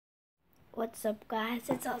What's up, guys?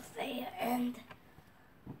 It's Althea, and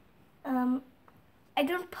I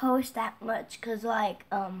don't post that much because I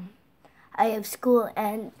have school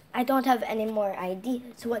and I don't have any more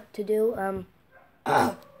ideas what to do.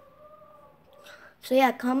 So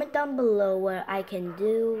yeah, comment down below what I can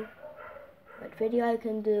do, what video I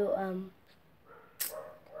can do.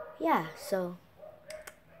 Yeah, so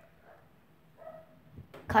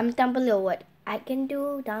comment down below what I can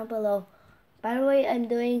do down below. By the way, I'm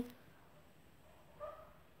doing.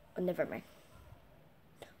 Oh, never mind.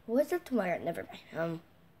 What was it tomorrow? Never mind.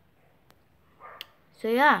 So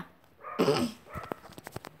yeah, I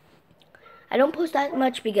don't post that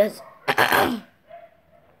much because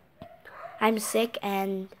I'm sick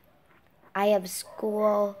and I have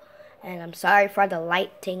school, and I'm sorry for the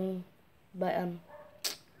lighting, but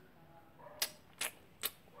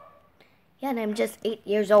yeah, and I'm just 8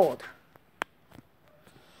 years old.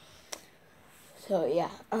 So yeah,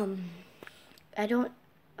 I don't.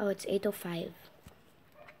 Oh, it's 8:05.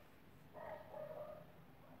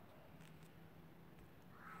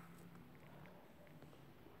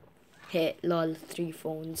 Hey, lol, 3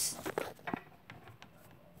 phones.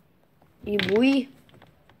 Hey, boy.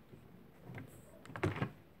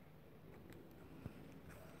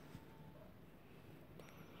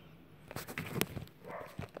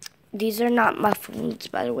 These are not my phones,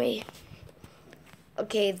 by the way.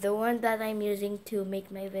 Okay, the one that I'm using to make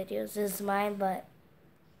my videos is mine, but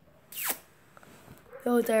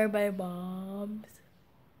those are my mom's.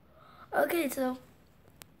 Okay, so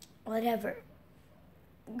whatever.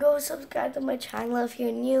 Go subscribe to my channel if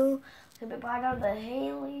you're new to be part of the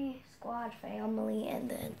Haley Squad family, and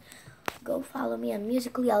then go follow me on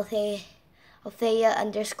Musically Althea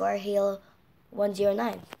 _Halo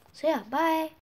 109. So yeah, bye.